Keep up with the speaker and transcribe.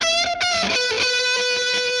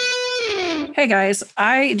Hey guys,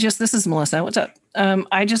 this is Melissa. What's up?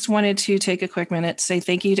 I just wanted to take a quick minute to say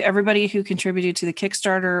thank you to everybody who contributed to the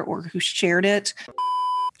Kickstarter or who shared it.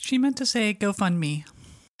 She meant to say GoFundMe.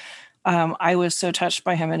 I was so touched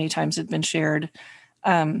by how many times it had been shared.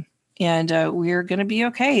 And we're going to be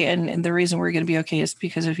okay. And the reason we're going to be okay is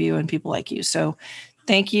because of you and people like you. So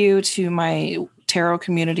thank you to my tarot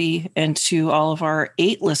community and to all of our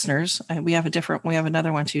 8 listeners. We have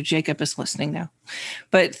another one too. Jacob is listening now.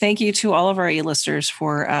 But thank you to all of our 8 listeners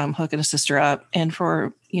for hooking a sister up and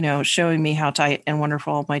for, showing me how tight and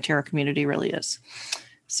wonderful my tarot community really is.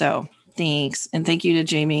 So thanks. And thank you to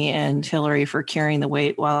Jamie and Hillary for carrying the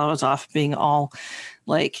weight while I was off being all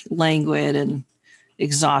like languid and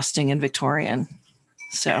exhausting and Victorian.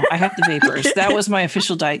 So I have the vapors. That was my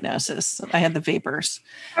official diagnosis. I had the vapors.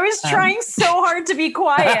 I was trying so hard to be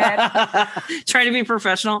quiet. Trying to be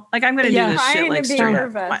professional. Like I'm going to do this shit like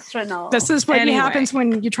straight up. This is what happens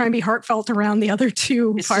when you try and be heartfelt around the other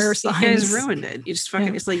 2 fire signs. You guys ruined it. You just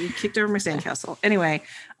fucking, It's like you kicked over my sandcastle. Anyway,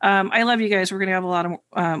 I love you guys. We're going to have a lot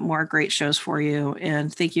of more great shows for you.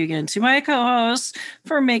 And thank you again to my co-hosts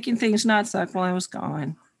for making things not suck while I was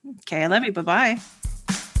gone. Okay, I love you. Bye-bye.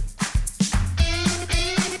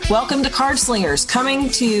 Welcome to Card Slingers, coming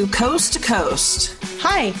to you coast to coast.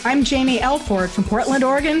 Hi, I'm Jamie Elford from Portland,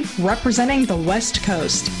 Oregon, representing the West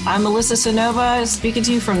Coast. I'm Melissa Sonova, speaking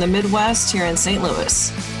to you from the Midwest here in St.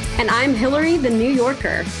 Louis. And I'm Hillary, the New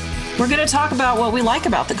Yorker. We're going to talk about what we like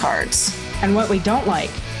about the cards. And what we don't like.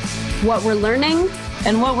 What we're learning.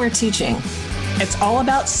 And what we're teaching. It's all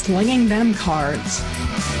about slinging them cards.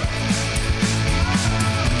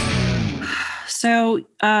 So,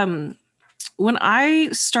 when I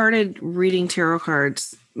started reading tarot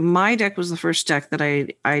cards, my deck was the first deck that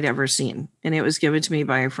I'd ever seen. And it was given to me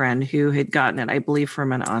by a friend who had gotten it, I believe,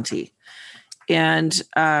 from an auntie. And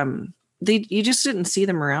you just didn't see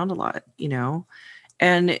them around a lot,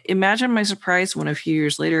 And imagine my surprise when a few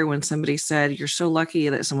years later, when somebody said, "You're so lucky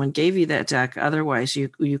that someone gave you that deck. Otherwise, you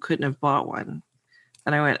couldn't have bought one."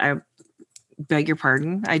 And I went, "I beg your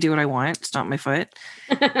pardon. I do what I want. Stomp my foot."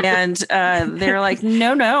 And they're like,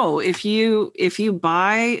 no. If you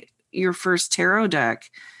buy your first tarot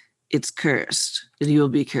deck, it's cursed. And you'll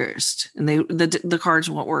be cursed. And the cards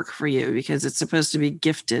won't work for you because it's supposed to be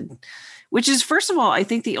gifted. Which is, first of all, I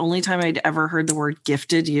think the only time I'd ever heard the word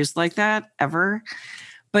gifted used like that, ever.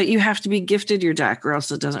 But you have to be gifted your deck or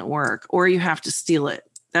else it doesn't work. Or you have to steal it.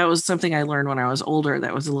 That was something I learned when I was older.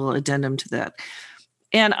 That was a little addendum to that.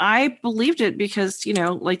 And I believed it because,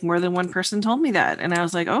 like more than one person told me that. And I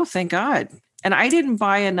was like, oh, thank God. And I didn't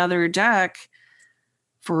buy another deck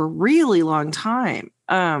for a really long time.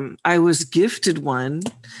 I was gifted one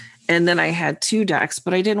and then I had 2 decks,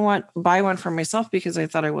 but I didn't buy one for myself because I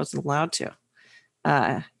thought I wasn't allowed to.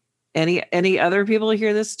 Any other people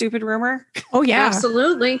hear this stupid rumor? Oh, yeah.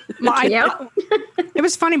 Absolutely. It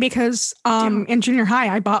was funny because in junior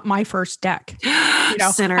high, I bought my first deck.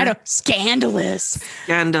 Sinner. I know, scandalous.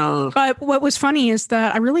 Scandal. But what was funny is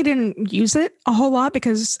that I really didn't use it a whole lot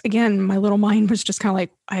because, again, my little mind was just kind of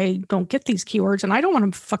like, I don't get these keywords and I don't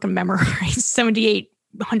want to fucking memorize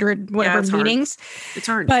 7,800 whatever meanings. It's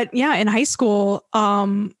hard. But yeah, in high school,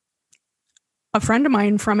 a friend of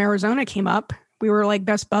mine from Arizona came up. We were like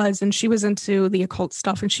best buds and she was into the occult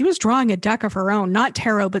stuff and she was drawing a deck of her own, not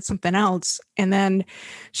tarot, but something else. And then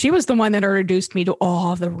she was the one that introduced me to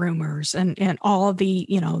all the rumors and all of the,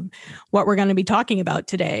 what we're going to be talking about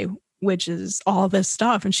today, which is all this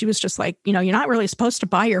stuff. And she was just like, you're not really supposed to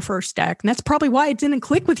buy your first deck. And that's probably why it didn't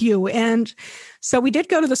click with you. And so we did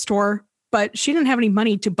go to the store, but she didn't have any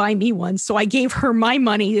money to buy me one. So I gave her my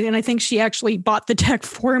money. And I think she actually bought the deck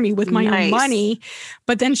for me with my own money.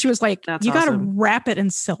 But then she was like, you got to wrap it in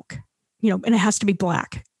silk, and it has to be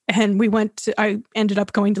black. And I ended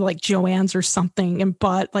up going to like Joann's or something and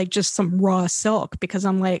bought like just some raw silk because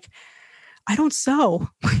I'm like, I don't sew.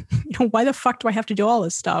 Why the fuck do I have to do all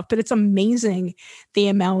this stuff? But it's amazing the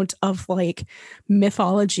amount of like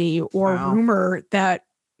mythology or rumor that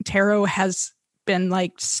tarot has been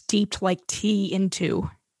like steeped like tea into.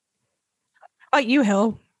 You,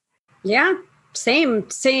 Hill? Yeah, same.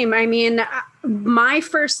 I mean, my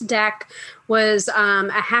first deck was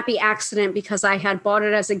a happy accident because I had bought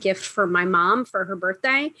it as a gift for my mom for her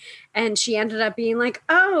birthday. And she ended up being like,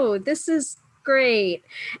 oh, this is great.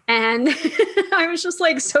 And I was just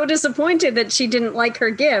like so disappointed that she didn't like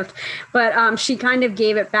her gift, but she kind of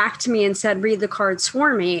gave it back to me and said, read the cards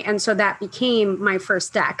for me. And so that became my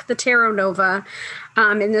first deck, the Tarot Nova,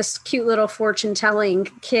 in this cute little fortune telling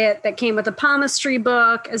kit that came with a palmistry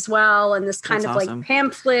book as well. And this kind of like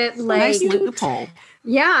pamphlet, like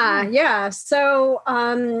Yeah. So,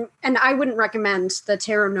 and I wouldn't recommend the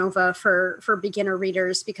Terra Nova for beginner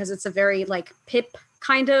readers because it's a very like pip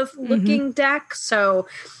kind of looking deck. So,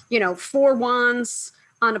 4 wands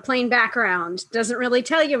on a plain background doesn't really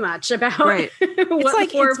tell you much about what the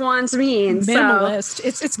 4 of wands means. Minimalist.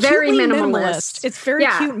 So it's very minimalist. It's very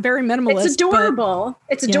cute and very minimalist. It's adorable.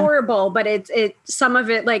 It's adorable, but it some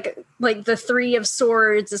of it like the 3 of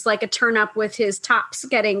swords is like a turn up with his tops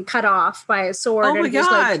getting cut off by a sword. Oh my and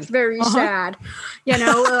just, like, very sad.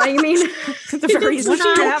 I mean, the very What do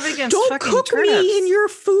you have against don't fucking cook turnips? me in your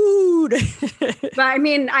food. but I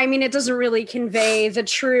mean, it doesn't really convey the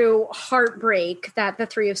true heartbreak that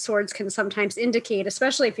the 3 of swords can sometimes indicate,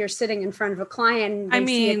 especially if you're sitting in front of a client. And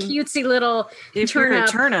they see a cutesy little if turnip. You're a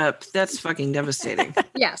turnip, that's fucking devastating.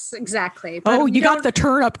 Yes, exactly. But you got the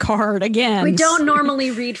turnip card again. We don't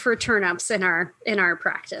normally read for turnips in our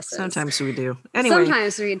practices. Sometimes we do. Anyway,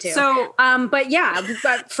 sometimes we do. So,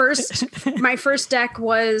 my first deck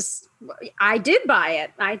was. I did buy it.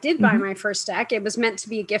 I did buy my first deck. It was meant to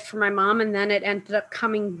be a gift for my mom, and then it ended up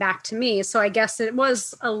coming back to me. So I guess it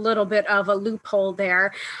was a little bit of a loophole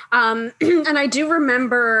there. And I do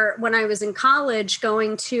remember when I was in college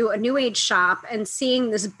going to a New Age shop and seeing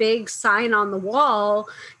this big sign on the wall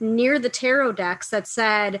near the tarot decks that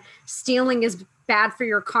said, "Stealing is bad for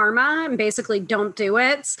your karma," and basically don't do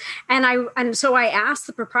it. And so I asked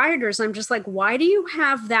the proprietors, I'm just like, why do you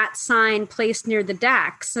have that sign placed near the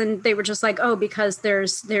decks? And they were just like, oh, because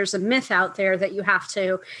there's a myth out there that you have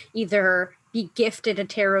to either be gifted a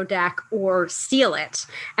tarot deck or steal it.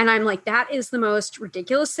 And I'm like, that is the most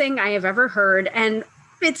ridiculous thing I have ever heard. And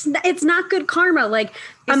it's not good karma. Like,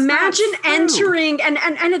 imagine entering and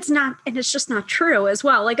it's just not true as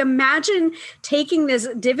well. Like, imagine taking this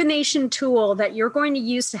divination tool that you're going to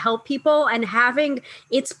use to help people and having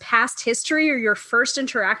its past history or your first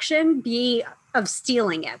interaction be of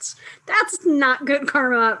stealing it. That's not good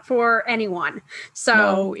karma for anyone. So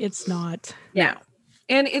no, it's not. Yeah.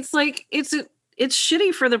 And it's like, it's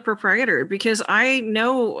shitty for the proprietor, because I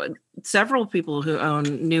know several people who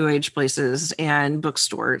own New Age places and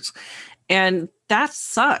bookstores, and that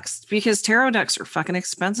sucks because tarot decks are fucking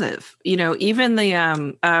expensive. Even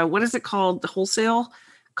the what is it called? The wholesale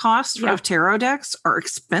cost of tarot decks are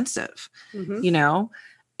expensive.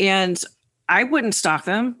 And I wouldn't stock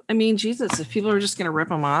them. I mean, Jesus, if people are just going to rip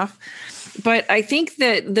them off. But I think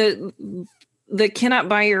that the cannot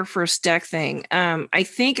buy your first deck thing. I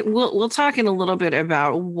think we'll talk in a little bit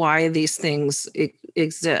about why these things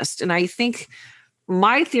exist. And I think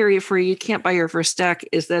my theory for you can't buy your first deck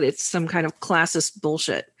is that it's some kind of classist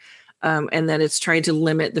bullshit. And that it's trying to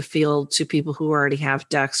limit the field to people who already have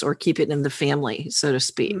decks or keep it in the family, so to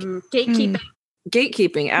speak.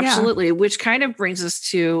 Gatekeeping, absolutely. Yeah. Which kind of brings us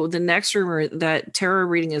to the next rumor that tarot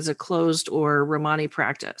reading is a closed or Romani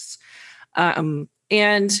practice.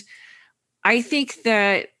 And I think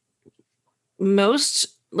that most,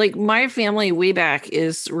 like, my family way back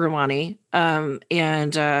is Romani.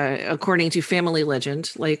 And according to family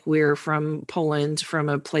legend, like, we're from Poland, from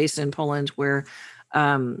a place in Poland where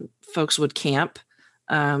folks would camp.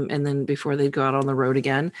 And then before they'd go out on the road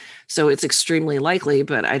again. So it's extremely likely,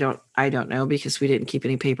 but I don't know, because we didn't keep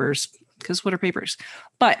any papers, because what are papers?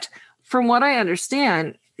 But from what I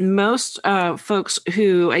understand, most folks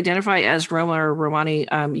who identify as Roma or Romani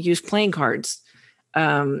use playing cards,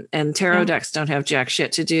 and tarot decks don't have jack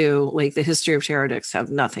shit to do. Like, the history of tarot decks have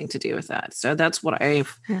nothing to do with that. So that's what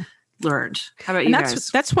I've learned. How about you guys?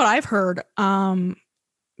 That's what I've heard.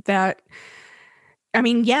 That, I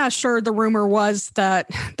mean, yeah, sure. The rumor was that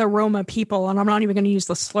the Roma people, and I'm not even going to use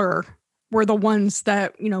the slur, were the ones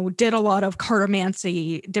that, did a lot of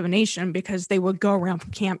cartomancy divination, because they would go around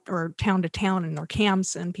from camp or town to town in their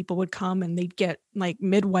camps, and people would come and they'd get like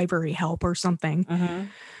midwifery help or something.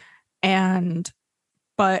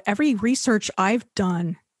 But every research I've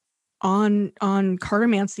done on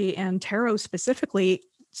cartomancy and tarot specifically,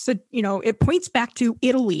 so, it points back to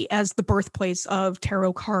Italy as the birthplace of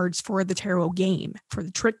tarot cards for the tarot game, for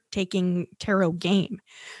the trick-taking tarot game.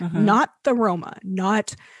 Not the Roma,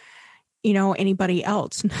 not, anybody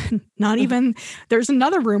else. Not even, there's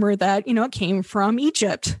another rumor that, it came from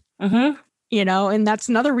Egypt. And that's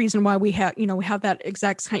another reason why we have, we have that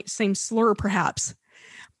exact same slur, perhaps.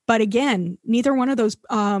 But again, neither one of those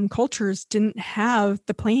cultures didn't have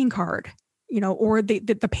the playing card. Or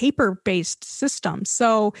the paper-based system.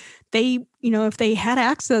 So they, if they had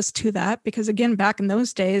access to that, because again, back in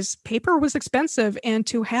those days, paper was expensive, and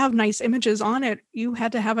to have nice images on it, you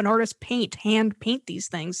had to have an artist hand paint these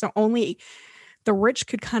things. So only the rich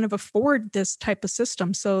could kind of afford this type of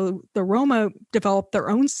system. So the Roma developed their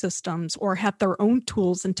own systems or had their own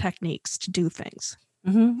tools and techniques to do things.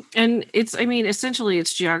 And essentially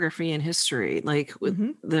it's geography and history. Like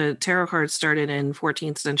with the tarot cards started in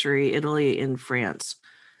 14th century Italy and France,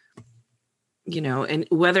 and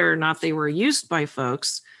whether or not they were used by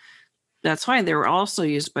folks, that's fine. They were also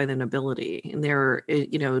used by the nobility, and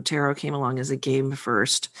tarot came along as a game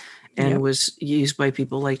first and was used by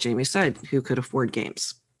people like Jamie said, who could afford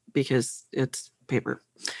games because it's paper.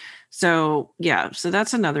 So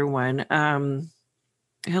that's another one.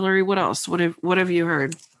 Hillary, what else? What have you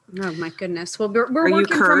heard? Oh my goodness. Well, we're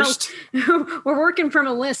working from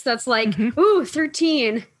a list that's like, 13. Ooh,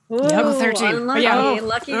 13.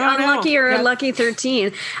 Lucky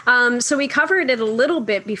 13. So we covered it a little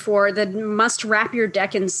bit before. The must wrap your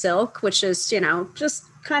deck in silk, which is, just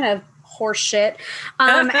kind of horse shit.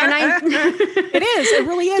 It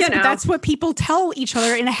really is. But that's what people tell each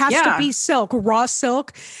other. And it has to be silk, raw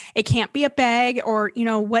silk. It can't be a bag or,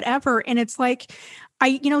 whatever. And it's like,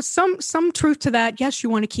 some truth to that. Yes, you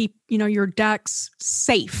want to keep, your decks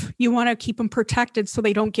safe. You want to keep them protected so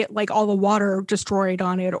they don't get like all the water destroyed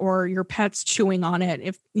on it or your pets chewing on it.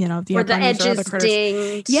 If or the edges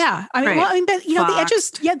dinged. Yeah, the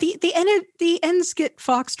edges. Yeah, the ends get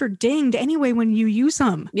foxed or dinged anyway when you use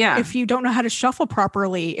them. Yeah, if you don't know how to shuffle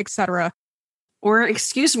properly, etc. Or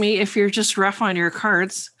excuse me, if you're just rough on your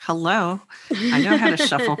cards, hello, I know how to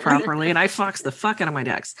shuffle properly and I fox the fuck out of my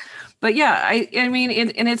decks. But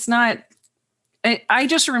it's not, I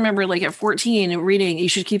just remember like at 14 reading, you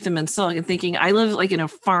should keep them in silk and thinking I live like in a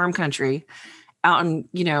farm country out in,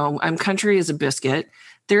 I'm country as a biscuit.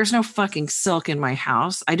 There's no fucking silk in my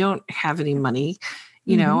house. I don't have any money.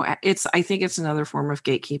 I think it's another form of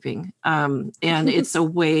gatekeeping. And it's a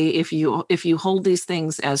way, if you hold these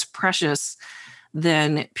things as precious,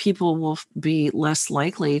 then people will be less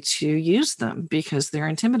likely to use them because they're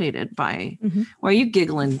intimidated by. Why are you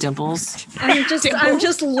giggling, Dimples? I'm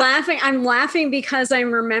just laughing. I'm laughing because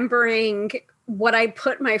I'm remembering what I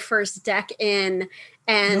put my first deck in,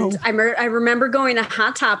 and I remember going to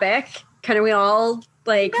Hot Topic. Kind of, we all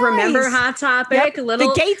remember Hot Topic.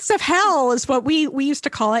 The gates of hell is what we used to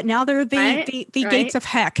call it. Now they're the gates of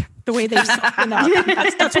heck. The way they,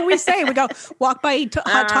 that's what we say. We go walk by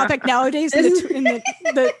Hot Topic nowadays in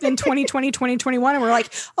 2020, 2021, and we're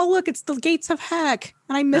like, oh look, it's the gates of heck.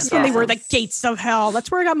 And I miss when they were the gates of hell.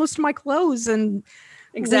 That's where I got most of my clothes and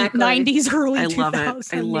late 90s, early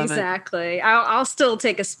 2000s. I love it. Exactly. I'll still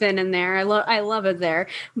take a spin in there. I love it there.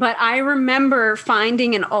 But I remember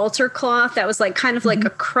finding an altar cloth that was like kind of like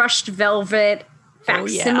a crushed velvet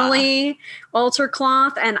facsimile altar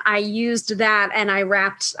cloth, and I used that and I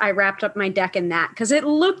wrapped up my deck in that because it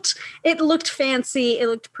looked fancy, it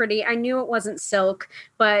looked pretty. I knew it wasn't silk,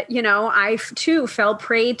 but I too fell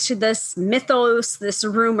prey to this mythos, this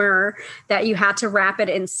rumor that you had to wrap it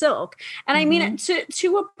in silk. And I mean,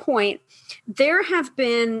 to a point, there have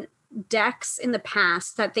been decks in the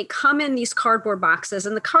past that they come in these cardboard boxes,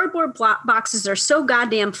 and the cardboard boxes are so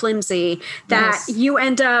goddamn flimsy that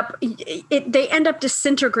they end up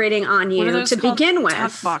disintegrating on you to begin with.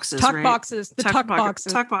 Tuck boxes, tuck right? boxes, the tuck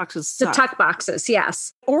boxes. Tuck boxes The suck. tuck boxes,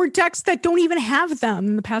 yes. Or decks that don't even have them.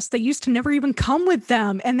 In the past, they used to never even come with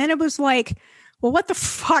them. And then it was like, well, what the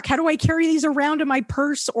fuck? How do I carry these around in my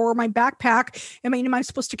purse or my backpack? Am I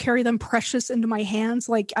supposed to carry them precious into my hands?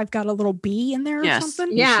 Like I've got a little bee in there or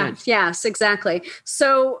something? Yeah, yes, exactly.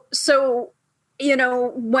 So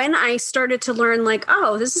when I started to learn like,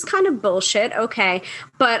 oh, this is kind of bullshit. Okay.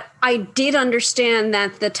 But I did understand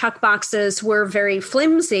that the tuck boxes were very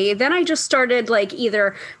flimsy. Then I just started like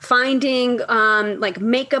either finding like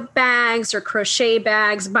makeup bags or crochet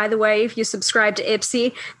bags. By the way, if you subscribe to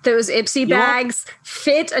Ipsy, those Ipsy bags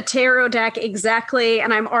fit a tarot deck exactly.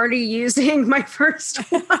 And I'm already using my first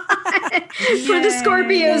one for the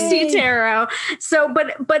Scorpio Sea Tarot. So,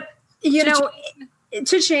 but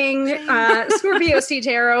Cha-ching, Scorpio Sea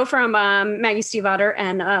Tarot from Maggie Stiefvater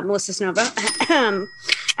and Melissa Snova.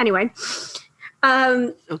 Anyway,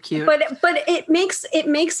 so cute. But it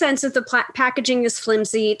makes sense if the packaging is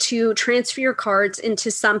flimsy to transfer your cards into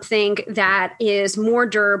something that is more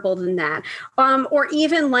durable than that, or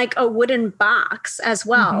even like a wooden box as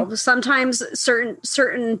well. Sometimes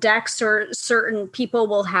certain decks or certain people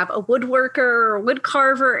will have a woodworker or a wood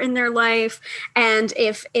carver in their life, and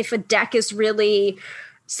if a deck is really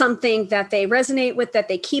something that they resonate with, that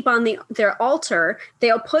they keep on their altar,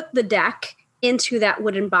 they'll put the deck into that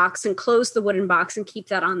wooden box and close the wooden box and keep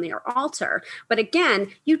that on their altar. But again,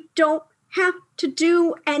 you don't have to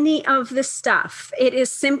do any of this stuff.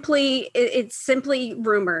 It's simply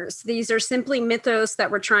rumors. These are simply mythos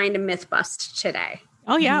that we're trying to myth bust today.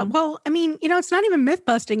 Oh, yeah. Well, I mean, it's not even myth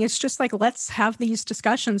busting. It's just like, let's have these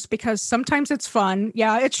discussions because sometimes it's fun.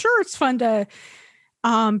 Yeah, it's fun to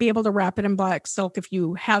be able to wrap it in black silk if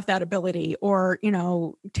you have that ability, or,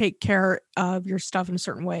 take care of your stuff in a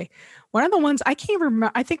certain way. One of the ones I can't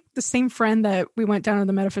remember, I think the same friend that we went down to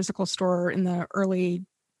the metaphysical store in the early,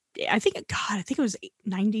 I think it was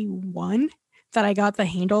 91 that I got the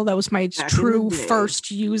handle. That was my true first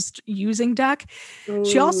using deck. Ooh,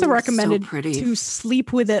 she also recommended so to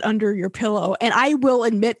sleep with it under your pillow. And I will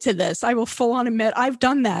admit to this. I will full on admit I've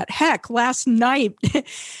done that. Heck, last night,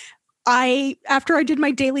 after I did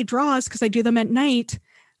my daily draws, because I do them at night,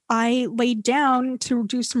 I laid down to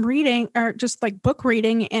do some reading, or just like book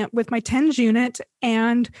reading with my TENS unit.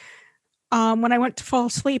 And when I went to fall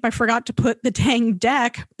asleep, I forgot to put the dang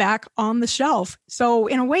deck back on the shelf. So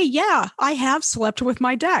in a way, yeah, I have slept with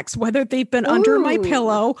my decks, whether they've been under my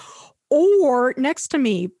pillow or next to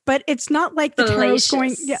me. But it's not like the tarot's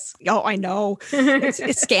going, oh, I know.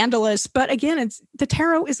 It's scandalous. But again, the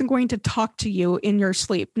tarot isn't going to talk to you in your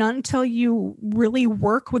sleep, not until you really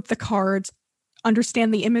work with the cards,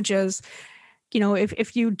 understand the images.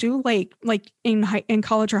 If you do like in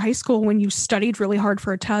college or high school, when you studied really hard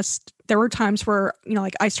for a test, there were times where,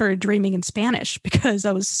 like I started dreaming in Spanish because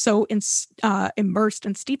I was so immersed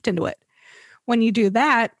and steeped into it. When you do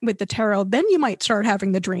that with the tarot, then you might start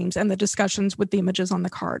having the dreams and the discussions with the images on the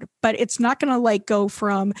card. But it's not going to go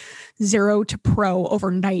from 0 to pro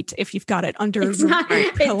overnight if you've got it under your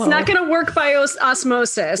pillow. It's not going to work by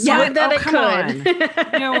osmosis. Yeah. Would that it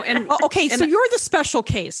could. Okay, so you're the special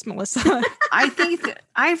case, Melissa. I think that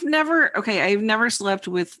I've never slept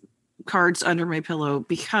with cards under my pillow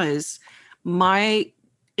because my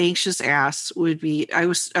anxious ass would be, I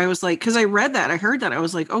was like, because I heard that, I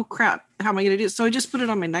was like, oh crap, how am I going to do it? So I just put it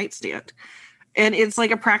on my nightstand. And it's like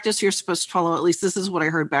a practice you're supposed to follow. At least this is what I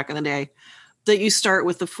heard back in the day, that you start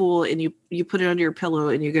with the Fool and you put it under your pillow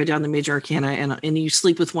and you go down the major arcana and you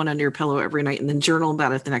sleep with one under your pillow every night and then journal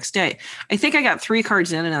about it the next day. I think I got 3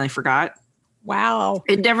 cards in and I forgot. Wow.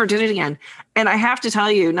 It never did it again. And I have to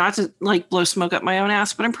tell you, not to blow smoke up my own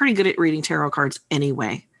ass, but I'm pretty good at reading tarot cards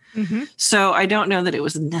anyway. Mm-hmm. So I don't know that it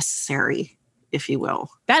was necessary, if you will.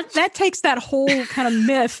 That takes that whole kind of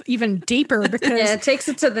myth even deeper, because it takes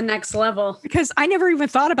it to the next level. Because I never even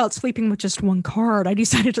thought about sleeping with just one card. I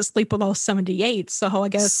decided to sleep with all 78. So I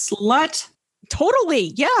guess slut.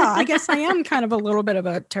 Totally. Yeah. I guess I am kind of a little bit of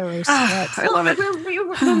a tarot slut. I love it.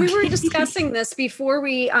 When we were discussing this before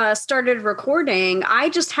we started recording, I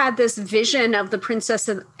just had this vision of the Princess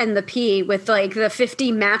and the Pea with the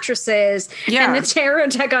 50 mattresses and the tarot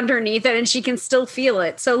deck underneath it, and she can still feel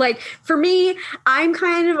it. So for me, I'm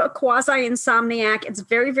kind of a quasi insomniac. It's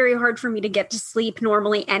very, very hard for me to get to sleep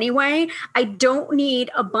normally anyway. I don't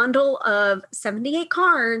need a bundle of 78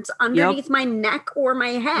 cards underneath my neck or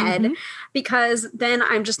my head, because then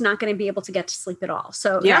I'm just not going to be able to get to sleep at all.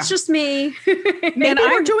 So that's just me. Maybe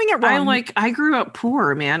we're doing it wrong. I grew up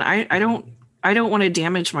poor, man. I don't want to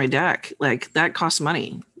damage my deck. That costs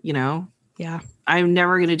money, Yeah. I'm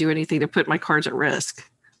never going to do anything to put my cards at risk.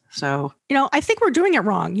 So, I think we're doing it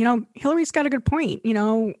wrong. Hillary's got a good point.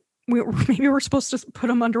 Maybe we're supposed to put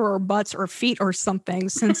them under our butts or feet or something,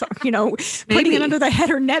 since putting it under the head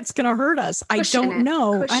or net's going to hurt us. I don't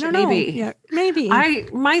know. Maybe. Yeah, maybe.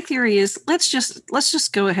 My theory is let's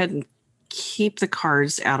just go ahead and keep the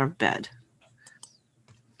cards out of bed.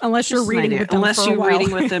 Unless you're reading with them. Unless you're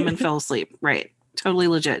reading with them and fell asleep. Right. Totally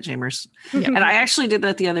legit, Jamers. Yep. And I actually did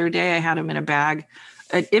that the other day. I had them in a bag,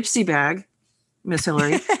 an Ipsy bag, Miss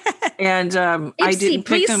Hillary. And Ipsy, I didn't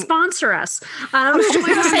pick them. Sponsor us.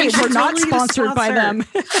 We're not sponsored by them.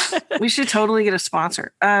 We should totally get a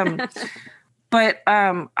sponsor. But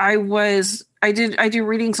I do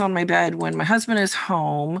readings on my bed when my husband is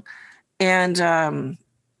home, and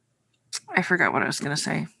I forgot what I was going to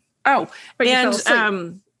say. Oh,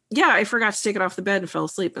 and I forgot to take it off the bed and fell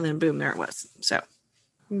asleep, and then boom, there it was. So,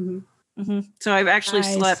 so I've actually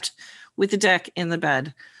slept with the deck in the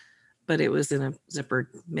bed, but it was in a zippered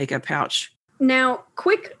makeup pouch. Now,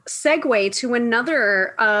 quick segue to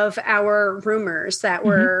another of our rumors that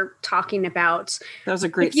we're talking about. That was a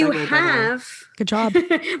great if you segue. Have, good job.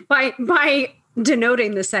 by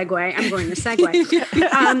denoting the segue, I'm going to segue.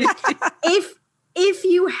 If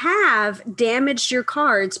you have damaged your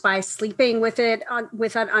cards by sleeping with it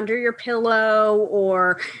under your pillow,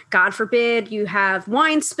 or God forbid you have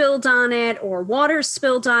wine spilled on it or water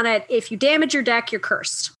spilled on it, if you damage your deck, you're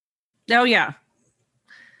cursed. Oh yeah,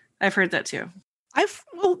 I've heard that too.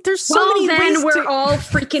 There's so many ways. Then we're all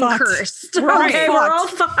freaking cursed. We're all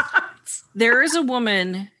fucked. There is a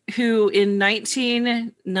woman who in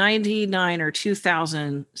 1999 or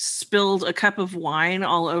 2000 spilled a cup of wine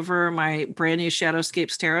all over my brand new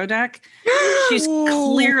Shadowscapes tarot deck. She's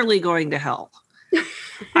clearly going to hell.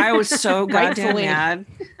 I was so goddamn Rightfully. mad.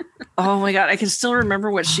 Oh my God. I can still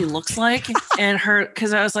remember what she looks like and her,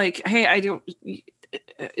 because I was like, hey, I don't,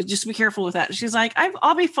 just be careful with that. She's like,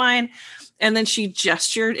 I'll be fine. And then she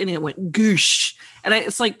gestured and it went goosh. And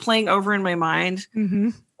it's like playing over in my mind. Mm-hmm.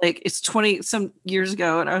 Like it's 20 some years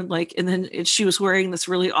ago. And I'm like, and then she was wearing this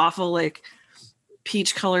really awful, like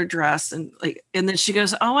peach colored dress. And like, and then she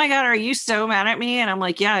goes, oh my God, are you so mad at me? And I'm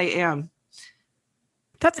like, yeah, I am.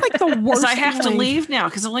 That's like the worst. So I have to feeling. leave now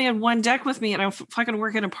because I only had one deck with me and I'm fucking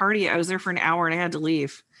working a party. I was there for an hour and I had to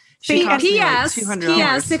leave. She See, cost me like P.S. $200.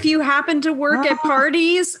 P.S. If you happen to work at Oh.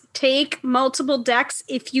 parties, take multiple decks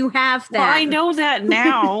if you have them. Well, I know that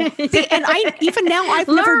now. See, and I even now I've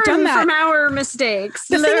never Learn done that. from our mistakes.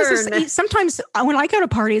 The thing Learn. is sometimes when I go to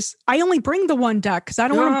parties, I only bring the one deck because I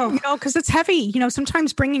don't want Oh. to, because it's heavy.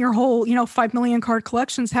 Sometimes bringing your whole, 5 million card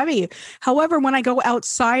collection is heavy. However, when I go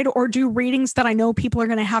outside or do readings that I know people are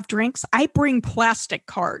going to have drinks, I bring plastic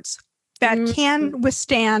cards that can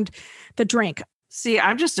withstand the drink. See,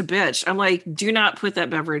 I'm just a bitch. I'm like, do not put that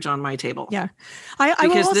beverage on my table. Yeah, I will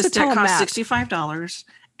Because also this tell deck them costs that. $65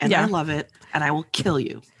 and Yeah. I love it and I will kill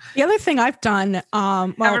you. The other thing I've done,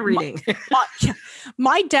 Have a reading.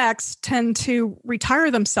 my decks tend to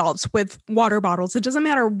retire themselves with water bottles. It doesn't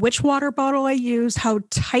matter which water bottle I use, how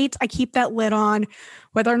tight I keep that lid on,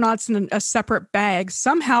 whether or not it's in a separate bag.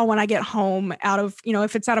 Somehow when I get home out of,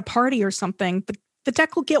 if it's at a party or something, the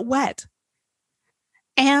deck will get wet.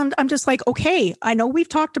 And I'm just like, okay, I know we've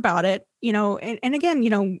talked about it, and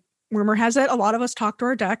again, rumor has it, a lot of us talk to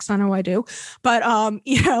our decks. I know I do, but,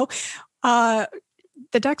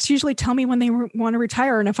 the decks usually tell me when they want to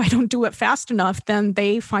retire. And if I don't do it fast enough, then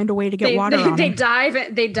they find a way to get water on They them.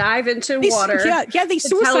 dive into They, water. Yeah, they to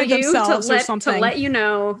tell suicide you themselves to or let, something. to let you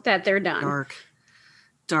know that they're done.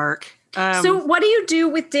 Dark. So what do you do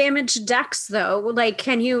with damaged decks though? Like,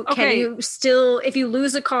 can you still, if you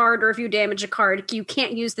lose a card or if you damage a card, you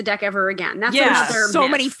can't use the deck ever again? That's another so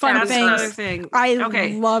myth. many fun That's things. another thing. I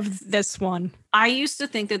Okay. love this one. I used to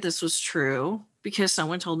think that this was true because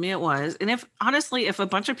someone told me it was. And if a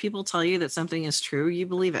bunch of people tell you that something is true, you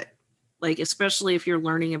believe it. Like, especially if you're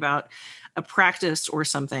learning about a practice or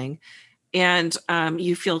something and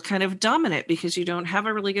you feel kind of dominant because you don't have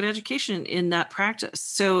a really good education in that practice.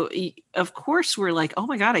 So of course we're like, oh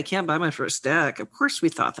my God, I can't buy my first deck. Of course we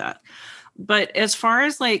thought that. But as far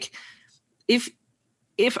as like,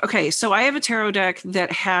 okay, so I have a tarot deck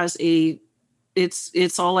that has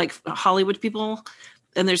it's all like Hollywood people.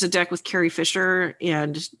 And there's a deck with Carrie Fisher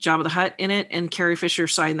and Jabba the Hutt in it. And Carrie Fisher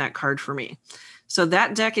signed that card for me. So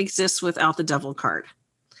that deck exists without the devil card.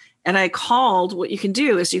 And I called, what you can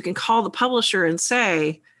do is you can call the publisher and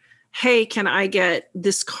say, hey, can I get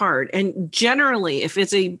this card? And generally, if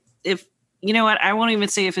you know what, I won't even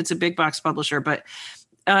say if it's a big box publisher, but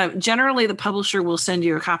generally the publisher will send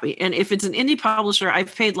you a copy. And if it's an indie publisher,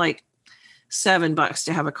 I've paid like $7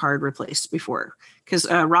 to have a card replaced before, because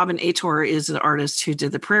Robin Ator is an artist who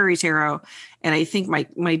did the Prairie Tarot. And I think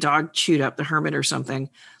my dog chewed up the Hermit or something.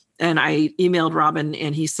 And I emailed Robin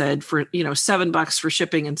and he said for, $7 for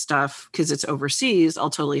shipping and stuff, because it's overseas,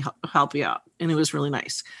 I'll totally help you out. And it was really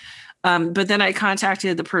nice. But then I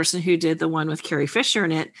contacted the person who did the one with Carrie Fisher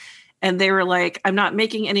in it. And they were like, I'm not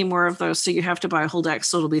making any more of those. So you have to buy a whole deck.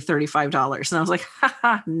 So it'll be $35. And I was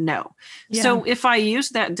like, no. Yeah. So if I use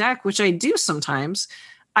that deck, which I do sometimes,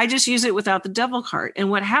 I just use it without the devil card. And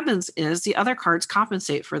what happens is the other cards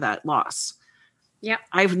compensate for that loss. Yep.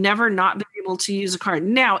 I've never not been able to use a card.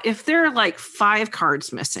 Now, if there are like 5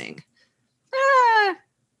 cards missing,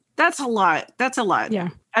 that's a lot. That's a lot. Yeah.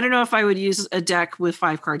 I don't know if I would use a deck with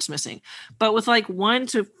 5 cards missing, but with like 1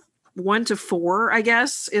 to 4, I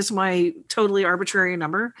guess, is my totally arbitrary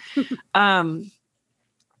number. I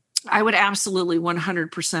would absolutely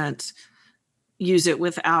 100% use it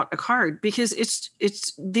without a card, because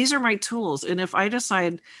these are my tools. And if I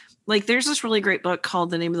decide, like, there's this really great book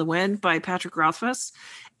called The Name of the Wind by Patrick Rothfuss.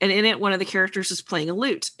 And in it, one of the characters is playing a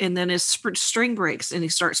lute, and then his string breaks and he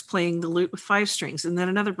starts playing the lute with 5 strings, and then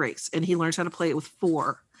another breaks and he learns how to play it with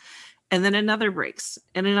 4. And then another breaks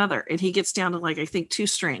and another, and he gets down to like, I think 2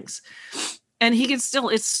 strings, and it's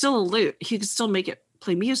still a lute. He can still make it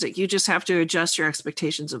play music. You just have to adjust your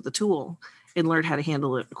expectations of the tool and learn how to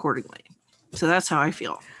handle it accordingly. So that's how I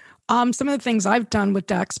feel. Some of the things I've done with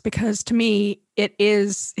decks, because to me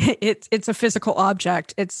it's a physical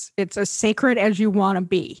object. It's as sacred as you want to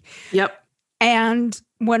be. Yep. And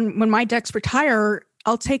when my decks retire,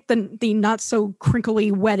 I'll take the not so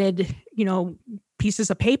crinkly wetted, pieces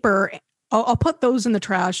of paper. I'll put those in the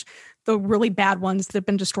trash, the really bad ones that have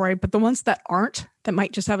been destroyed, but the ones that aren't, that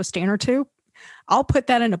might just have a stain or two, I'll put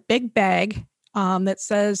that in a big bag. that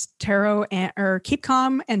says tarot or keep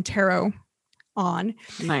calm and tarot on.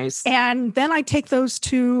 Nice. And then I take those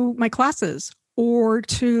to my classes or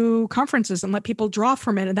to conferences and let people draw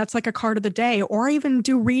from it. And that's like a card of the day. Or I even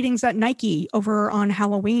do readings at Nike over on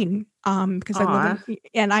Halloween because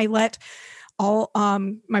I let all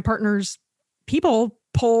my partners' people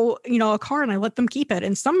pull, a card and I let them keep it.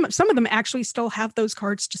 And some of them actually still have those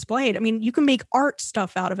cards displayed. I mean, you can make art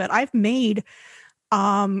stuff out of it. I've made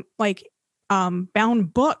bound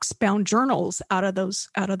books, bound journals out of those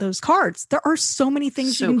cards. There are so many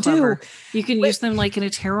things you can do. You can use them like in a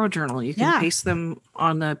tarot journal. You can paste them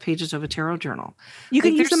on the pages of a tarot journal. You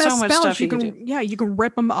can use them as spells. You can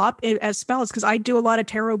rip them up as spells because I do a lot of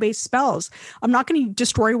tarot based spells. I'm not going to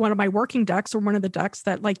destroy one of my working decks or one of the decks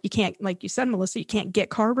that you can't, like you said, Melissa, you can't get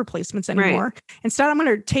card replacements anymore. Right. Instead, I'm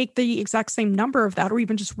going to take the exact same number of that or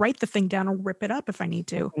even just write the thing down and rip it up if I need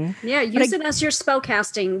to. Mm-hmm. Yeah, use it as your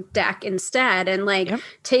spellcasting deck instead. And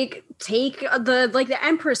take the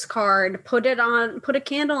Empress card, put a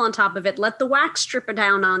candle on top of it, let the wax strip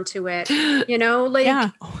down onto it. I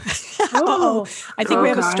think we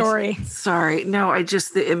have a story. Sorry. No,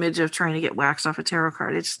 the image of trying to get wax off a tarot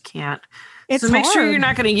card, I just can't. It's so make hard. sure you're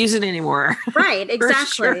not going to use it anymore. Right,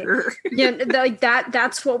 exactly. Sure.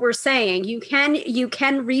 That's what we're saying. You can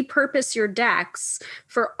repurpose your decks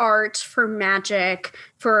for art, for magic,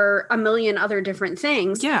 for a million other different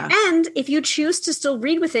things. Yeah. And if you choose to still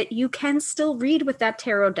read with it, you can still read with that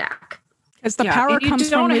tarot deck. Because the power comes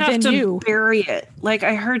from within you. Bury it. Like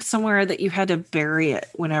I heard somewhere that you had to bury it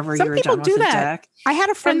whenever you were done with the deck. I had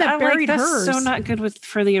a friend that buried hers. That's so not good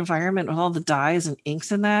for the environment with all the dyes and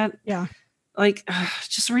inks in that. Yeah.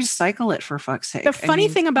 Just recycle it for fuck's sake. The funny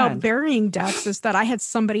thing about burying decks is that I had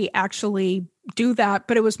somebody actually do that,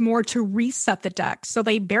 but it was more to reset the deck. So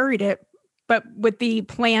they buried it, but with the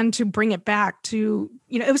plan to bring it back to,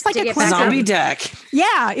 it was like a zombie deck.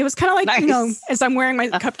 Yeah. It was kind of like, nice. As I'm wearing my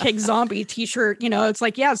Cupcake Zombie t-shirt, it's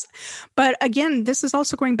like, yes. But again, this is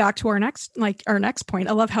also going back to our next point.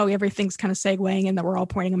 I love how everything's kind of segueing and that we're all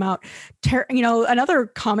pointing them out. Another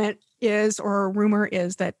comment or rumor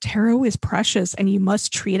is that tarot is precious and you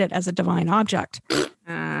must treat it as a divine object.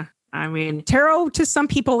 Tarot to some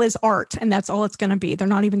people is art and that's all it's going to be. They're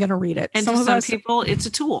not even going to read it. And to some people, it's a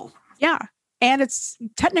tool. Yeah. And it's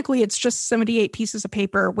just 78 pieces of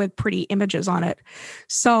paper with pretty images on it.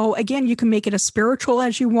 So again, you can make it as spiritual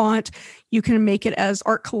as you want. You can make it as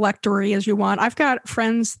art collectory as you want. I've got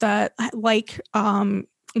friends that like,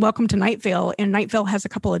 Welcome to Night Vale, and Night Vale has a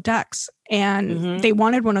couple of decks, and they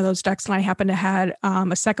wanted one of those decks, and I happened to had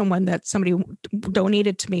a second one that somebody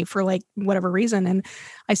donated to me for whatever reason, and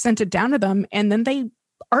I sent it down to them, and then they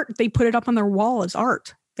put it up on their wall as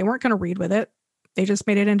art. They weren't going to read with it; they just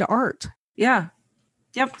made it into art. Yeah,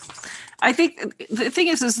 yep. I think the thing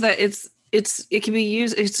is that it can be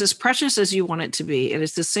used. It's as precious as you want it to be, and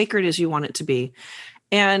it's as sacred as you want it to be.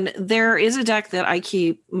 And there is a deck that I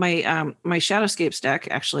keep, my Shadowscapes deck,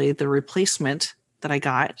 actually, the replacement that I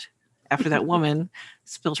got after that woman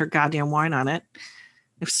spilled her goddamn wine on it.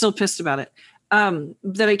 I'm still pissed about it.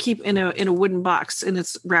 That I keep in a wooden box, and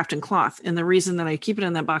it's wrapped in cloth. And the reason that I keep it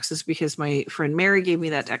in that box is because my friend Mary gave me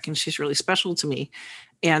that deck, and she's really special to me.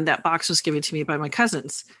 And that box was given to me by my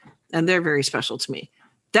cousins, and they're very special to me.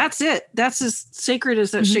 That's it. That's as sacred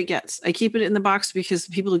as that shit gets. I keep it in the box because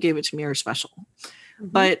the people who gave it to me are special.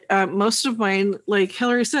 But most of mine, like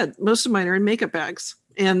Hillary said, most of mine are in makeup bags,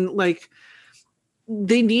 and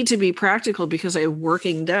they need to be practical because I have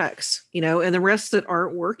working decks, and the rest that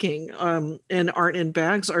aren't working and aren't in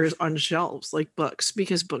bags are on shelves like books,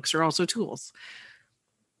 because books are also tools.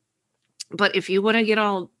 But if you want to get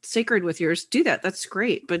all sacred with yours, do that. That's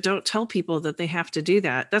great. But don't tell people that they have to do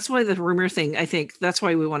that. That's why the rumor thing, I think that's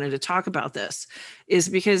why we wanted to talk about this, is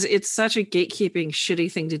because it's such a gatekeeping, shitty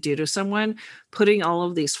thing to do to someone, putting all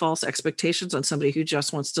of these false expectations on somebody who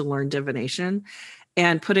just wants to learn divination,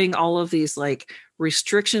 and putting all of these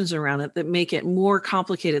restrictions around it that make it more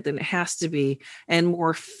complicated than it has to be, and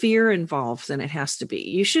more fear involved than it has to be.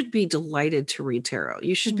 You should be delighted to read tarot.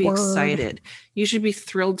 You should be excited. You should be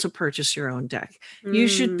thrilled to purchase your own deck. You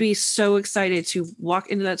should be so excited to walk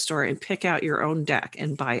into that store and pick out your own deck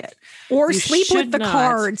and buy it. Or sleep with the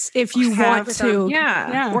cards if you want to.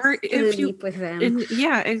 Yeah. Or if you sleep with them.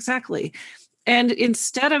 Yeah, exactly. And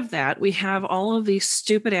instead of that, we have all of these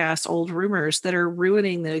stupid ass old rumors that are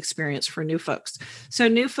ruining the experience for new folks. So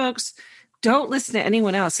new folks, don't listen to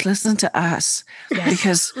anyone else. Listen to us,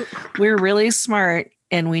 because we're really smart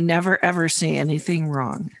and we never, ever say anything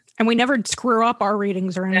wrong. And we never screw up our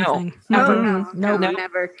readings or anything. Oh, Never. no, Nope.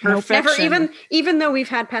 never. Perfection. Never, even though we've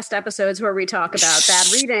had past episodes where we talk about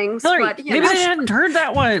bad readings. Hillary, But, maybe they hadn't heard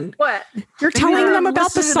that one. What? You're Maybe telling they them don't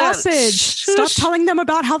about the listen to that. sausage. Stop Shush. telling them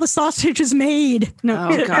about how the sausage is made. No.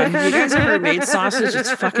 Oh God, have you guys ever made sausage?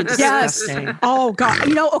 It's fucking Yes. disgusting. Oh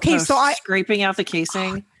God. Okay, Oh, so I scraping out the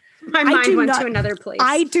casing. My I mind do went not- to another place.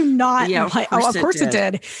 I do not Yeah, of like. course Of it course it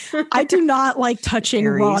did. I do not like touching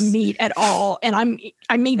raw Aries. meat at all. And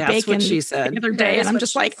I made That's bacon what she the said. other That day, is and I'm what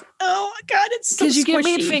just she like, oh my God, it's so Because you get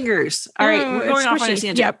meat squishy. fingers. All right, Oh, we're it's going off on a squishy.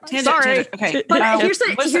 tangent. Yep. Tangent, Sorry. tangent. Okay, But okay. here's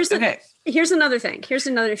another thing. Here's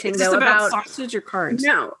another thing Is this though about sausage or cards?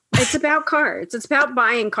 No, it's about cards. It's about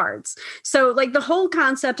buying cards. So like the whole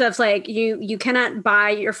concept of like you cannot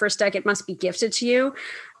buy your first deck, it must be gifted to you.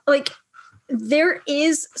 Like there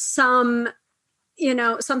is something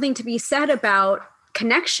to be said about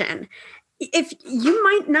connection. If you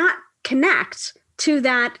might not connect to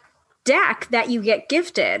that deck that you get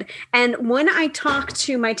gifted. And when I talk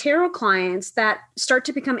to my tarot clients that start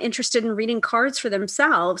to become interested in reading cards for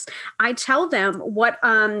themselves, I tell them what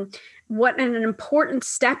an important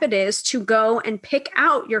step it is to go and pick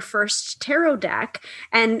out your first tarot deck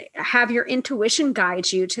and have your intuition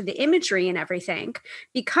guide you to the imagery and everything.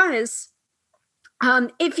 Because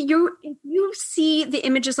if you see the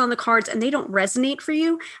images on the cards and they don't resonate for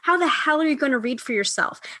you, how the hell are you going to read for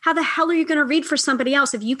yourself? How the hell are you going to read for somebody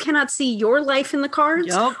else if you cannot see your life in the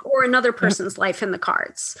cards or another person's life in the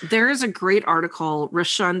cards? There is a great article,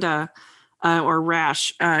 Rashonda or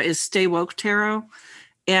Rash is Stay Woke Tarot.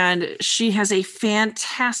 And she has a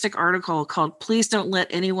fantastic article called Please Don't Let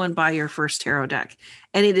Anyone Buy Your First Tarot Deck.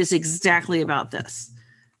 And it is exactly about this.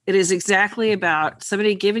 It is exactly about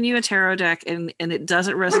somebody giving you a tarot deck and it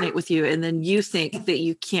doesn't resonate with you. And then you think that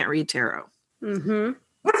you can't read tarot. Mm-hmm.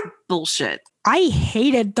 It's bullshit. I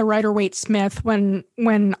hated the Rider-Waite-Smith when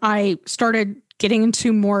I started getting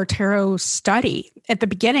into more tarot study. At the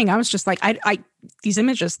beginning, I was just like, I these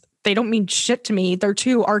images, they don't mean shit to me. They're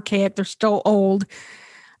too archaic. They're still old.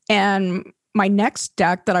 And my next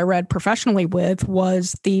deck that I read professionally with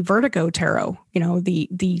was the Vertigo Tarot,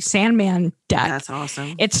 the Sandman deck. That's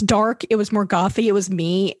awesome. It's dark. It was more gothy. It was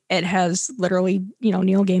me. It has literally,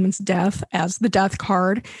 Neil Gaiman's death as the death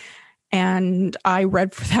card. And I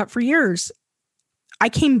read for that for years. I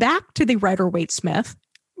came back to the Rider-Waite-Smith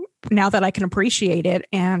now that I can appreciate it.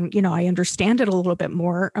 And, I understand it a little bit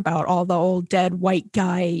more about all the old dead white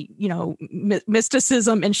guy,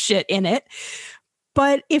 mysticism and shit in it.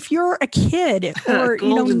 But if you're a kid or,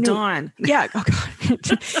 Golden Dawn. Yeah. Oh God.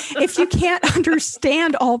 If you can't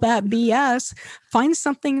understand all that BS, find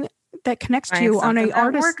something that connects to you on an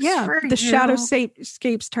artist. Yeah. The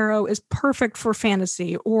Shadowscapes Tarot is perfect for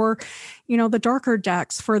fantasy or, the darker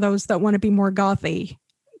decks for those that want to be more gothy.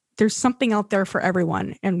 There's something out there for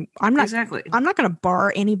everyone. And I'm not going to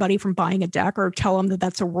bar anybody from buying a deck or tell them that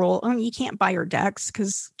that's a rule. Oh, you can't buy your decks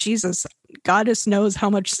because Jesus, Goddess knows how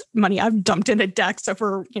much money I've dumped into decks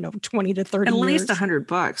over, 20 to 30 At years. least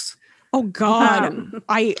 $100. Oh God.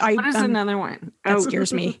 What is another one? That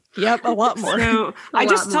scares me. Yep. A lot more. So I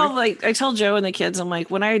tell Joe and the kids, I'm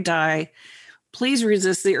like, when I die, please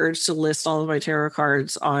resist the urge to list all of my tarot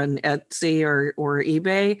cards on Etsy or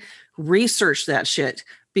eBay. Research that shit.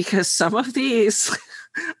 Because some of these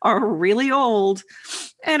are really old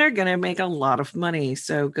and are going to make a lot of money.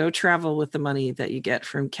 So go travel with the money that you get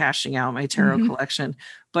from cashing out my tarot collection.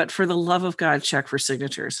 But for the love of God, check for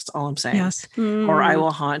signatures. That's all I'm saying. Yes. Or I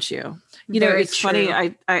will haunt you. It's funny.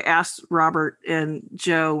 I asked Robert and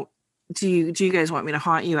Joe, do you guys want me to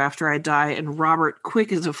haunt you after I die? And Robert,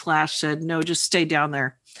 quick as a flash, said, no, just stay down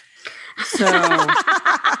there. So...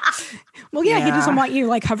 Well, yeah, he doesn't want you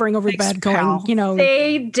hovering over the bed going,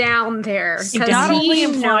 stay down there. Not only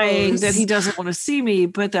implying that he doesn't want to see me,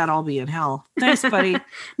 but that I'll be in hell. Thanks, buddy.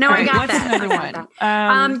 No, All I got what's that. another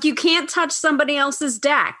one? You can't touch somebody else's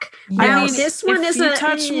deck. This one is you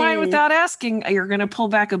touch mine without asking, you're going to pull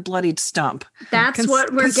back a bloodied stump. That's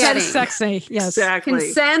what we're consent getting. Is sexy. Yes,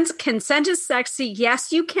 exactly. Consent is sexy.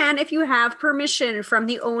 Yes, you can if you have permission from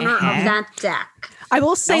the owner of that deck. I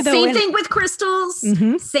will say though, same thing with crystals.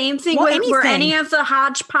 Same thing with where any of the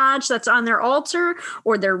hodgepodge that's on their altar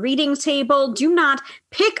or their reading table. Do not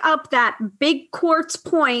pick up that big quartz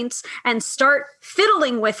point and start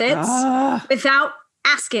fiddling with it without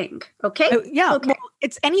asking. Okay. Yeah. Okay. Well,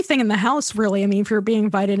 it's anything in the house, really. I mean, if you're being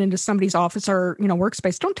invited into somebody's office or,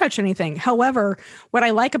 workspace, don't touch anything. However, what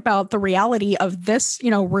I like about the reality of this,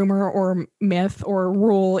 rumor or myth or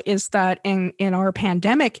rule is that in our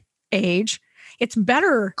pandemic age, it's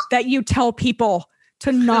better that you tell people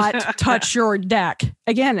to not touch your deck.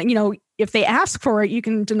 Again, if they ask for it, you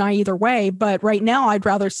can deny either way. But right now, I'd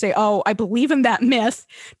rather say, oh, I believe in that myth.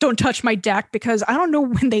 Don't touch my deck, because I don't know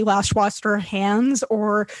when they last washed their hands,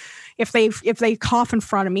 or if they cough in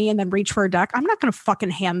front of me and then reach for a deck. I'm not going to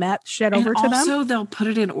fucking hand that shit over to them. Also, they'll put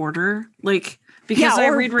it in order, like, because I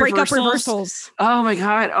read break reversals. up reversals. Oh my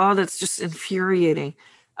God. Oh, that's just infuriating.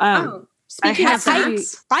 Speaking of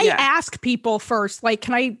that, I ask people first, like,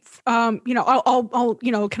 can I, I'll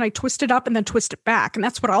can I twist it up and then twist it back? And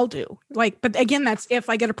that's what I'll do. Like, but again, that's if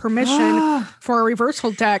I get a permission for a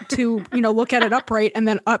reversal deck to, look at it upright and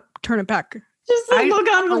then turn it back. Just the look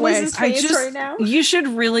on Melissa's face right now. You should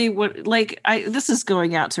really this is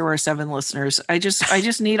going out to our 7 listeners. I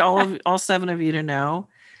just need all 7 of you to know,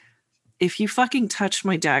 if you fucking touch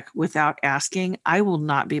my deck without asking, I will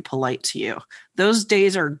not be polite to you. Those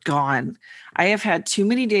days are gone. I have had too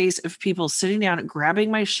many days of people sitting down and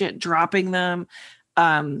grabbing my shit, dropping them,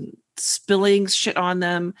 spilling shit on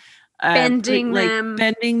them,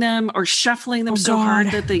 bending them or shuffling them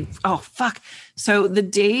hard that they, fuck. So the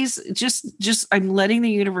days, just I'm letting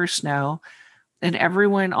the universe know, and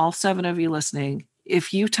everyone, all 7 of you listening,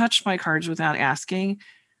 if you touch my cards without asking,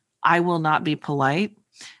 I will not be polite.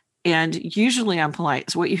 And usually I'm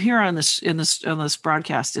polite. So what you hear on this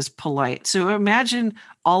broadcast is polite. So imagine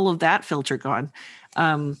all of that filter gone.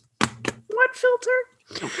 What filter?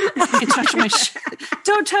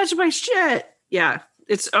 Don't touch my shit. Yeah.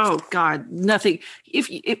 It's, oh God, nothing.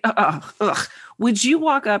 Would you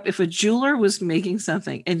walk up if a jeweler was making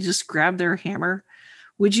something and just grab their hammer?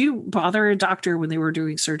 Would you bother a doctor when they were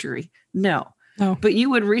doing surgery? No. But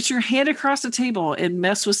you would reach your hand across the table and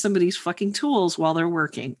mess with somebody's fucking tools while they're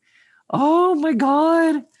working. Oh my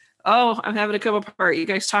God. Oh, I'm having to come apart. You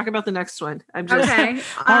guys talk about the next one. I'm just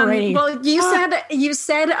okay. Well, you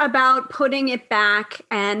said about putting it back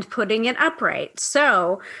and putting it upright.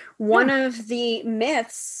 So one of the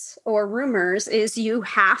myths or rumors is you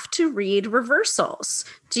have to read reversals.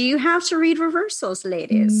 Do you have to read reversals,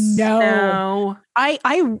 ladies? No.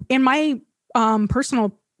 I in my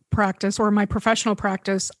personal practice or my professional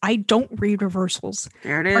practice, I don't read reversals.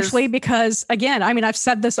 There it is. Partially because, again, I mean, I've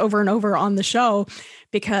said this over and over on the show,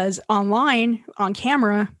 because online, on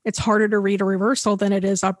camera, it's harder to read a reversal than it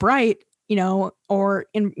is upright, or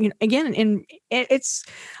I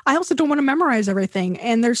also don't want to memorize everything.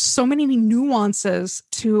 And there's so many nuances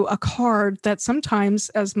to a card that sometimes,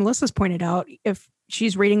 as Melissa's pointed out, if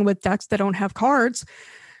she's reading with decks that don't have cards,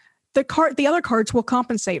 the other cards will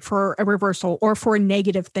compensate for a reversal or for a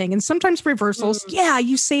negative thing. And sometimes reversals,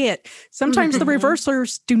 you say it. Sometimes the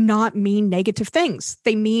reversals do not mean negative things.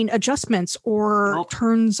 They mean adjustments or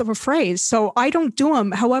turns of a phrase. So I don't do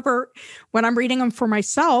them. However, when I'm reading them for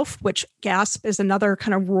myself, which gasp is another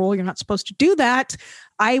kind of rule, you're not supposed to do that,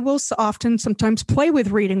 I will sometimes play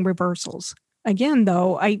with reading reversals. Again,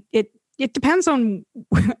 though, it depends on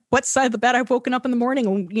what side of the bed I've woken up in the morning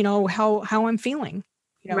and, how I'm feeling.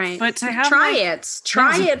 Right. But to have try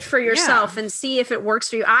it for yourself and see if it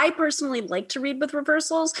works for you. I personally like to read with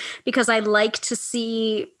reversals because I like to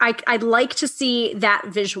see, I'd like to see that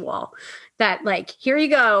visual that, like, here you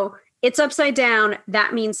go. It's upside down.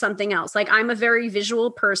 That means something else. Like, I'm a very visual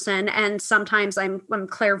person, and sometimes I'm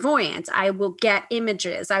clairvoyant. I will get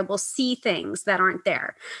images. I will see things that aren't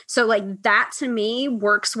there. So, like, that to me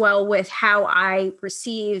works well with how I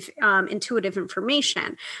receive intuitive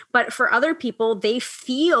information. But for other people, they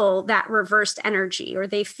feel that reversed energy, or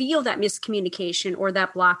they feel that miscommunication, or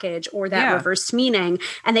that blockage, or that reversed meaning,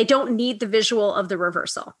 and they don't need the visual of the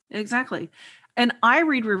reversal. Exactly. And I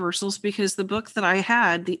read reversals because the book that I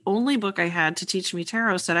had, the only book I had to teach me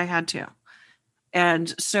tarot, said I had to.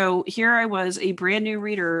 And so here I was, a brand new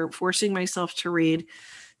reader, forcing myself to read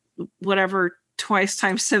whatever twice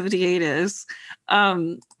times 78 is.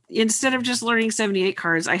 Instead of just learning 78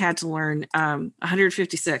 cards, I had to learn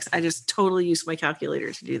 156. I just totally used my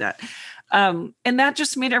calculator to do that. And that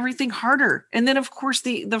just made everything harder. And then, of course,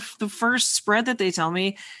 the first spread that they tell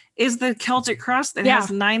me is the Celtic Cross that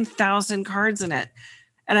has 9,000 cards in it.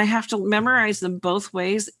 And I have to memorize them both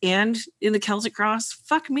ways and in the Celtic Cross.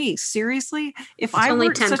 Fuck me. Seriously? If I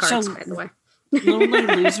were such cards, a by the way. lonely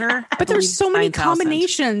loser. But there's so many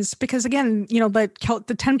combinations because, again,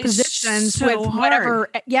 the 10 positions so with whatever.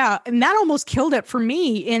 hard. Yeah. And that almost killed it for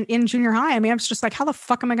me in junior high. I mean, I was just like, how the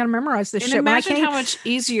fuck am I going to memorize this And shit? imagine how much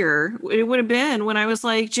easier it would have been when I was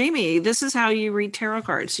like, Jamie, this is how you read tarot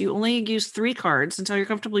cards. You only use 3 cards until you're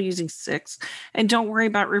comfortable using 6. And don't worry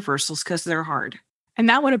about reversals because they're hard. And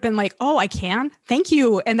that would have been like, oh, I can? Thank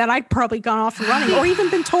you. And then I'd probably gone off running or even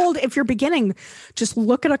been told if you're beginning, just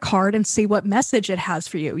look at a card and see what message it has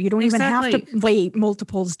for you. You don't even have to lay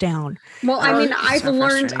multiples down. Well, I mean, I've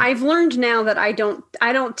learned now that I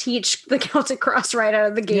don't teach the Celtic Cross right out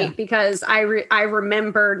of the gate because I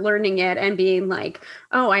remember learning it and being like,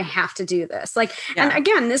 oh, I have to do this. Like, and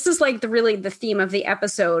again, this is like the theme of the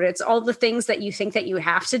episode. It's all the things that you think that you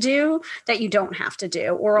have to do that you don't have to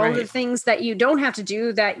do, or all the things that you don't have to do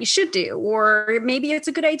that you should do, or maybe it's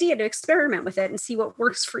a good idea to experiment with it and see what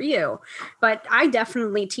works for you. But I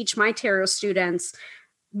definitely teach my tarot students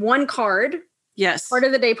one card. Yes. Part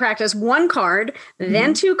of the day practice, one card,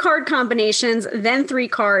 then 2 card combinations, then 3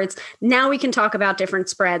 cards. Now we can talk about different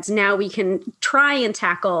spreads. Now we can try and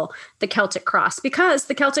tackle the Celtic Cross, because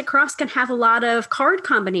the Celtic Cross can have a lot of card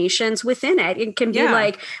combinations within it. It can be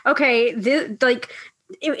like, okay,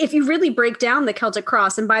 if you really break down the Celtic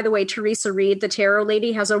Cross, and by the way, Teresa Reed, the tarot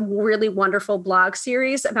lady, has a really wonderful blog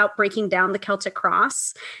series about breaking down the Celtic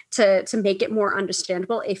Cross to make it more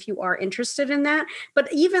understandable if you are interested in that.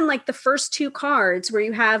 But even like the first 2 cards where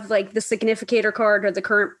you have like the significator card or the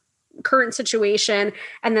current situation,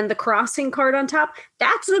 and then the crossing card on top,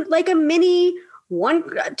 that's like a mini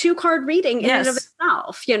 1-2 card reading in and of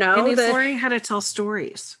itself, you know. And it's learning how to tell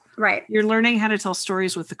stories. Right. You're learning how to tell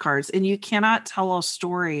stories with the cards, and you cannot tell a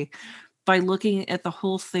story by looking at the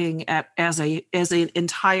whole thing as an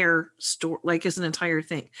entire story, like as an entire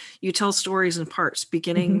thing. You tell stories in parts,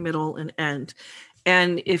 beginning, middle, and end.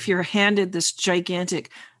 And if you're handed this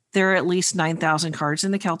gigantic, there are at least 9,000 cards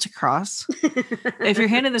in the Celtic Cross. If you're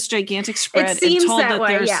handed this gigantic spread and told that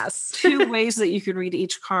there's 2 ways that you can read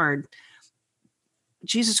each card,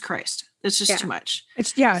 Jesus Christ, it's just too much.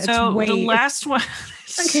 The last one,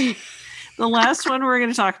 the last one we're going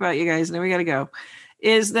to talk about, you guys, and then we got to go,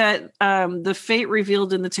 is that the fate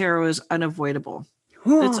revealed in the tarot is unavoidable.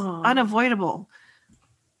 It's unavoidable.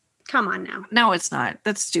 Come on now. No, it's not.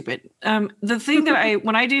 That's stupid. The thing that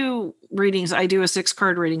when I do readings, I do a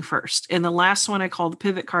 6-card reading first. And the last one I call the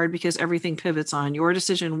pivot card, because everything pivots on your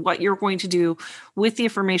decision, what you're going to do with the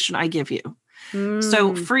information I give you.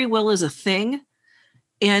 So free will is a thing.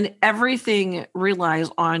 And everything relies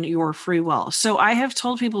on your free will. So I have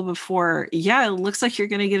told people before, it looks like you're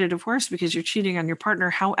going to get a divorce because you're cheating on your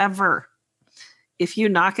partner. However, if you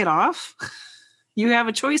knock it off, you have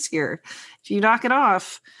a choice here. If you knock it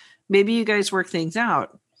off, maybe you guys work things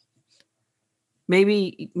out.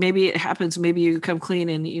 Maybe it happens. Maybe you come clean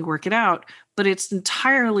and you work it out. But it's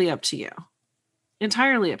entirely up to you.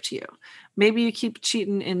 Entirely up to you. Maybe you keep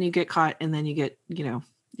cheating and you get caught, and then you get,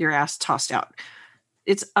 your ass tossed out.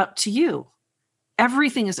 It's up to you.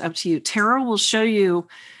 Everything is up to you. Tarot will show you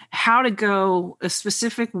how to go a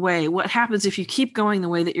specific way. What happens if you keep going the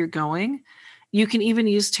way that you're going? You can even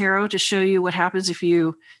use tarot to show you what happens if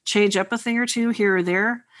you change up a thing or 2 here or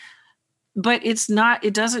there. But it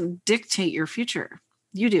doesn't dictate your future.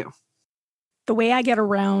 You do. The way I get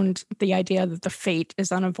around the idea that the fate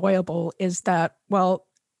is unavoidable is that, well,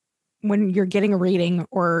 when you're getting a reading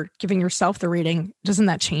or giving yourself the reading, doesn't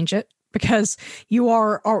that change it? Because you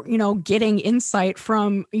are getting insight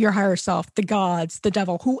from your higher self, the gods, the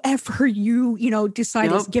devil, whoever you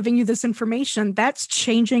decide is giving you this information. That's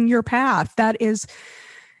changing your path. That is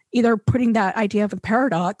either putting that idea of a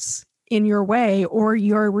paradox in your way, or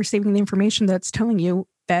you're receiving the information that's telling you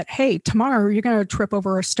that, hey, tomorrow you're going to trip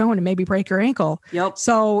over a stone and maybe break your ankle. Yep.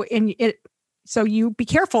 So you be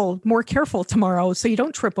more careful tomorrow, so you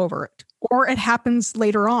don't trip over it, or it happens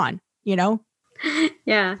later on.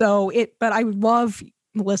 Yeah. But I love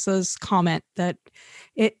Melissa's comment that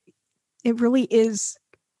it really is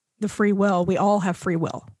the free will. We all have free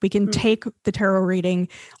will. We can take the tarot reading,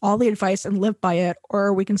 all the advice, and live by it,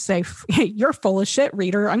 or we can say, hey, you're full of shit,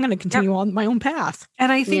 reader. I'm going to continue on my own path.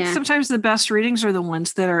 And I think sometimes the best readings are the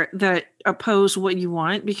ones that oppose what you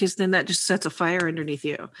want, because then that just sets a fire underneath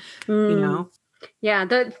you, Yeah,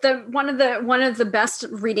 the one of the best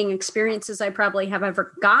reading experiences I probably have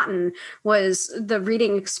ever gotten was the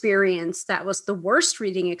reading experience that was the worst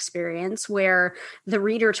reading experience, where the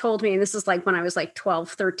reader told me, and this is like when I was like 12,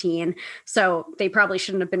 13, so they probably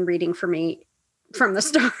shouldn't have been reading for me from the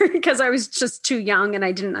start because I was just too young and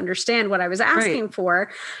I didn't understand what I was asking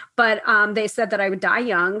for. But they said that I would die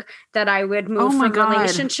young, that I would move from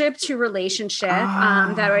relationship to relationship,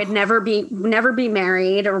 that I would never be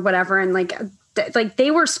married or whatever, and like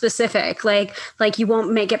they were specific, like you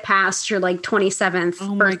won't make it past your like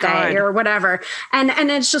 27th birthday or whatever. And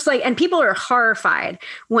it's just like, and people are horrified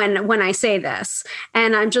when I say this,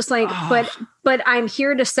 and I'm just like, but I'm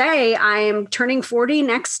here to say I'm turning 40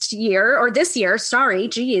 next year, or this year, sorry,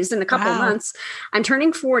 geez, in a couple of months, I'm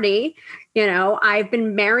turning 40. You know, I've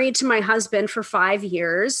been married to my husband for 5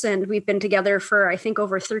 years, and we've been together for, I think,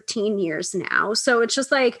 over 13 years now. So it's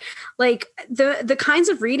just like the kinds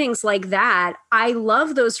of readings like that. I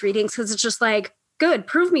love those readings because it's just like, good,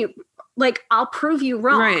 prove me, like, I'll prove you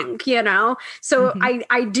wrong, right. You know? So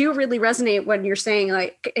I do really resonate when you're saying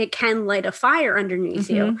like, it can light a fire underneath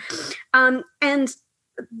you. And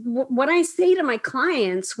what I say to my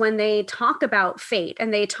clients when they talk about fate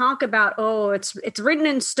and they talk about, oh, it's written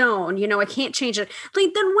in stone, you know, I can't change it.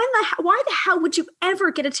 Like, then why the hell would you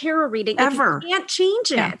ever get a tarot reading if you can't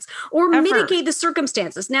change it or mitigate the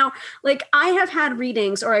circumstances? Now, like, I have had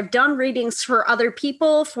readings, or I've done readings for other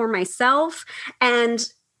people, for myself, and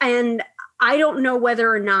I don't know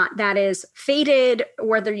whether or not that is fated,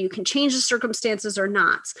 whether you can change the circumstances or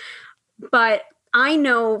not. But I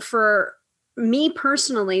know for me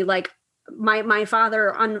personally, like, my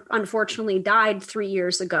father unfortunately died 3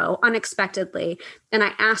 years ago unexpectedly, and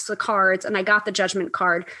I asked the cards and I got the Judgment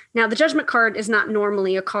card. Now, the Judgment card is not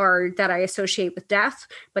normally a card that I associate with death,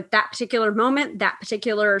 but that particular moment, that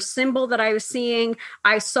particular symbol that I was seeing,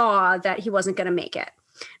 I saw that he wasn't going to make it.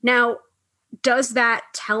 Now, does that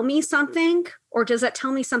tell me something, or does that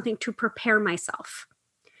tell me something to prepare myself?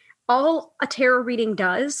 All a tarot reading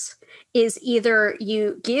does is either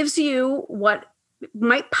gives you what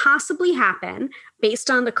might possibly happen based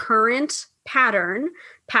on the current pattern.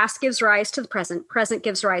 Past gives rise to the present, present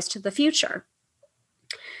gives rise to the future.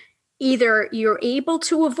 Either you're able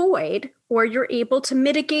to avoid, or you're able to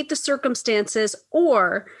mitigate the circumstances,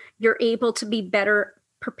 or you're able to be better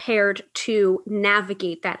prepared to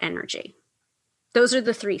navigate that energy. Those are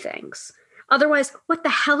the three things. Otherwise, what the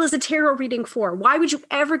hell is a tarot reading for? Why would you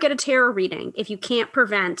ever get a tarot reading if you can't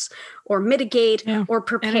prevent or mitigate or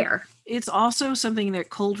prepare? It's also something that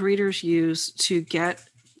cold readers use to get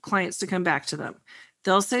clients to come back to them.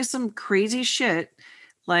 They'll say some crazy shit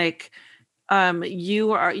like,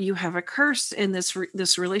 you have a curse, and this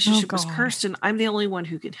relationship is cursed, and I'm the only one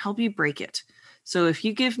who can help you break it. So if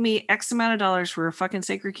you give me X amount of dollars for a fucking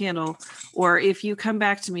sacred candle, or if you come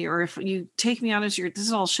back to me, or if you take me on as this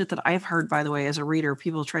is all shit that I've heard, by the way, as a reader,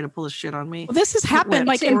 people try to pull this shit on me. Well, this has happened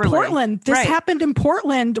like in Portland. This happened in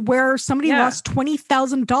Portland where somebody lost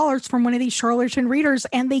 $20,000 from one of these charlatan readers,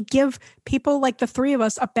 and they give people like the three of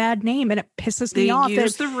us a bad name, and it pisses me off. They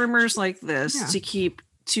use the rumors like this to keep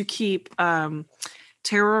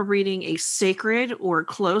tarot reading a sacred or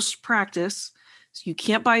close practice. So you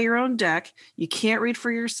can't buy your own deck. You can't read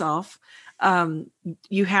for yourself.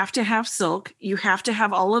 You have to have silk. You have to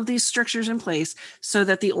have all of these strictures in place so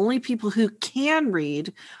that the only people who can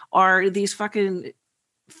read are these fucking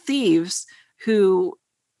thieves who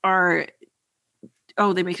are,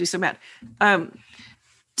 they make me so mad.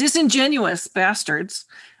 Disingenuous bastards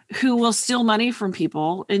who will steal money from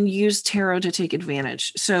people and use tarot to take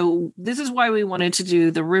advantage. So this is why we wanted to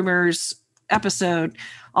do the rumors episode,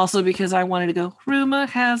 also because I wanted to go, rumor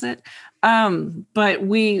has it. But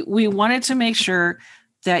we wanted to make sure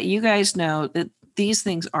that you guys know that these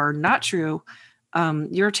things are not true.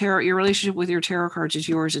 Your relationship with your tarot cards is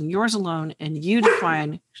yours and yours alone. And you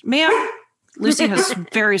define, ma'am, Lucy has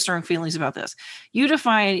very strong feelings about this. You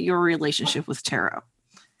define your relationship with tarot.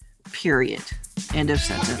 Period. End of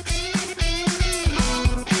sentence.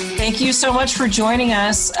 Thank you so much for joining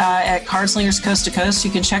us at Cardslingers Coast to Coast.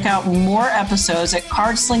 You can check out more episodes at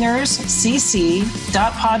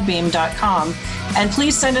cardslingerscc.podbeam.com. And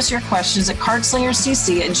please send us your questions at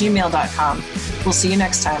cardslingerscc@gmail.com. We'll see you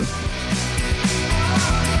next time.